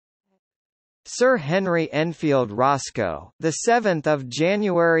Sir Henry Enfield Roscoe, the 7th of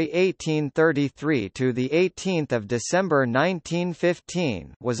January 1833 to the 18th of December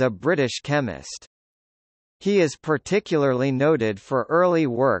 1915, was a British chemist. He is particularly noted for early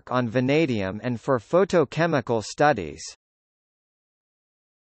work on vanadium and for photochemical studies.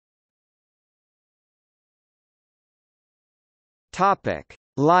 Topic: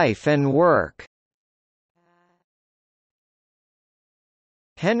 Life and work.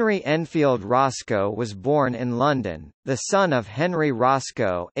 Henry Enfield Roscoe was born in London, the son of Henry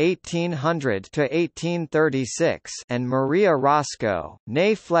Roscoe (1800–1836) and Maria Roscoe,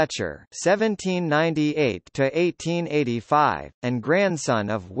 née Fletcher (1798–1885), and grandson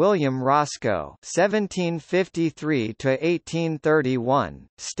of William Roscoe (1753–1831).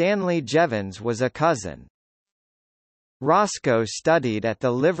 Stanley Jevons was a cousin. Roscoe studied at the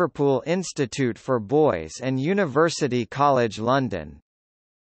Liverpool Institute for Boys and University College London.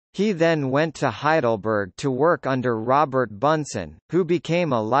 He then went to Heidelberg to work under Robert Bunsen, who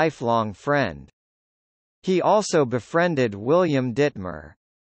became a lifelong friend. He also befriended William Dittmer.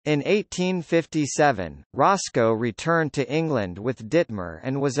 In 1857, Roscoe returned to England with Dittmer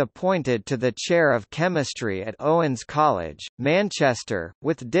and was appointed to the chair of chemistry at Owens College, Manchester,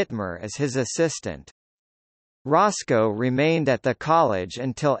 with Dittmer as his assistant. Roscoe remained at the college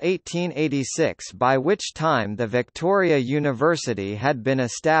until 1886, by which time the Victoria University had been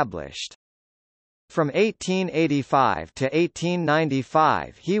established. From 1885 to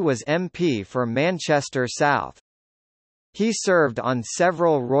 1895 he was MP for Manchester South. He served on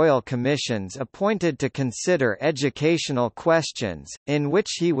several royal commissions appointed to consider educational questions, in which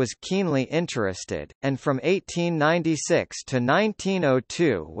he was keenly interested, and from 1896 to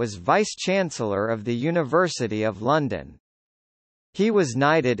 1902 was Vice-Chancellor of the University of London. He was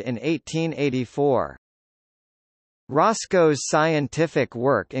knighted in 1884. Roscoe's scientific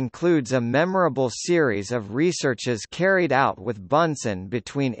work includes a memorable series of researches carried out with Bunsen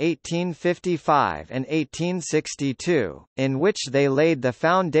between 1855 and 1862, in which they laid the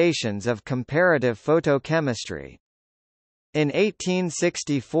foundations of comparative photochemistry. In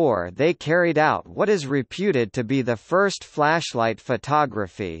 1864 they carried out what is reputed to be the first flashlight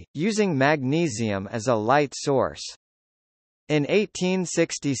photography, using magnesium as a light source. In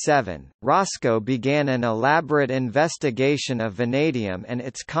 1867, Roscoe began an elaborate investigation of vanadium and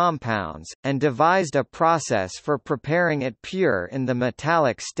its compounds, and devised a process for preparing it pure in the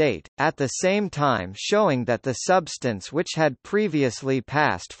metallic state, at the same time showing that the substance which had previously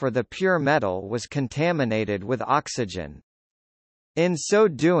passed for the pure metal was contaminated with oxygen. In so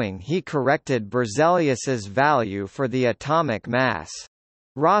doing he corrected Berzelius's value for the atomic mass.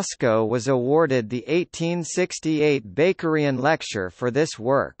 Roscoe was awarded the 1868 Bakerian Lecture for this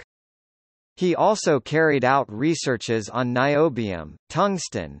work. He also carried out researches on niobium,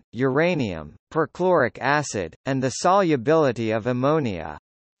 tungsten, uranium, perchloric acid, and the solubility of ammonia.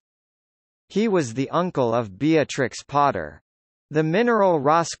 He was the uncle of Beatrix Potter. The mineral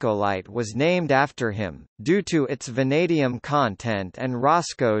roscoelite was named after him, due to its vanadium content and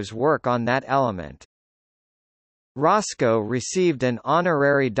Roscoe's work on that element. Roscoe received an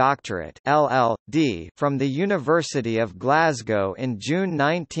honorary doctorate (LL.D.) from the University of Glasgow in June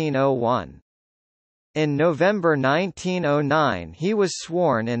 1901. In November 1909 he was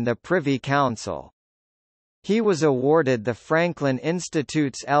sworn in the Privy Council. He was awarded the Franklin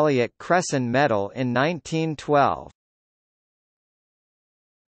Institute's Elliott Cresson Medal in 1912.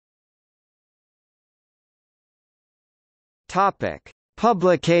 Topic: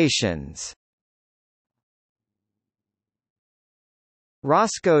 Publications.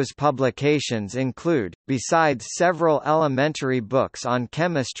 Roscoe's publications include, besides several elementary books on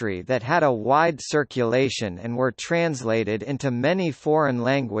chemistry that had a wide circulation and were translated into many foreign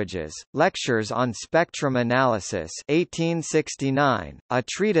languages, lectures on spectrum analysis 1869, a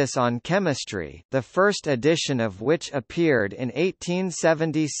treatise on chemistry, the first edition of which appeared in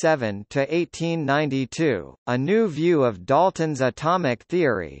 1877–1892, a new view of Dalton's atomic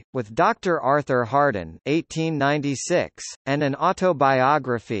theory, with Dr. Arthur Harden 1896, and an autobiography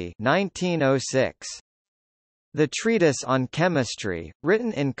 1906. The Treatise on Chemistry,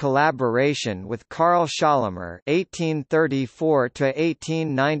 written in collaboration with Carl Schalemer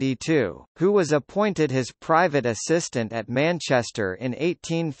 (1834–1892), who was appointed his private assistant at Manchester in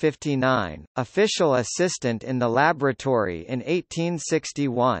 1859, official assistant in the laboratory in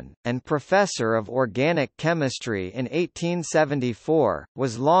 1861, and professor of organic chemistry in 1874,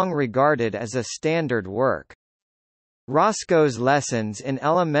 was long regarded as a standard work. Roscoe's Lessons in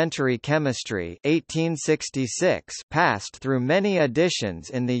Elementary Chemistry 1866 passed through many editions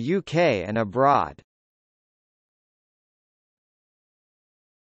in the UK and abroad.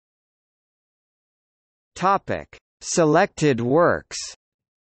 Topic: Selected works.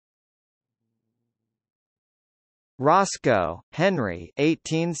 Roscoe, Henry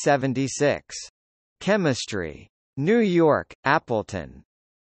 1876. Chemistry. New York, Appleton.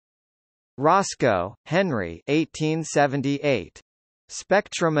 Roscoe, Henry 1878.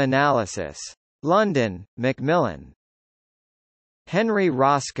 Spectrum Analysis. London, Macmillan. Henry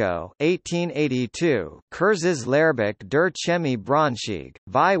Roscoe 1882. Kurzes der Chemie Braunschweig,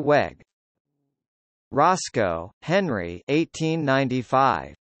 wie Weg. Roscoe, Henry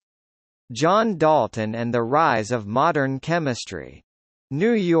 1895. John Dalton and the Rise of Modern Chemistry.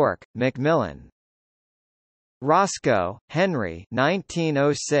 New York, Macmillan. Roscoe, Henry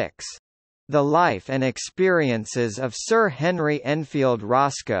 1906. The Life and Experiences of Sir Henry Enfield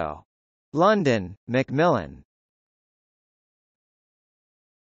Roscoe. London, Macmillan.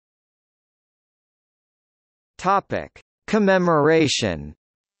 Topic: Commemoration.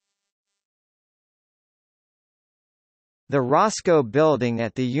 The Roscoe Building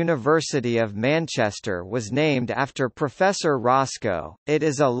at the University of Manchester was named after Professor Roscoe. It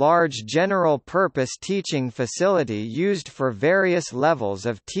is a large general-purpose teaching facility used for various levels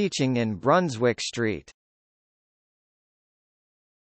of teaching in Brunswick Street.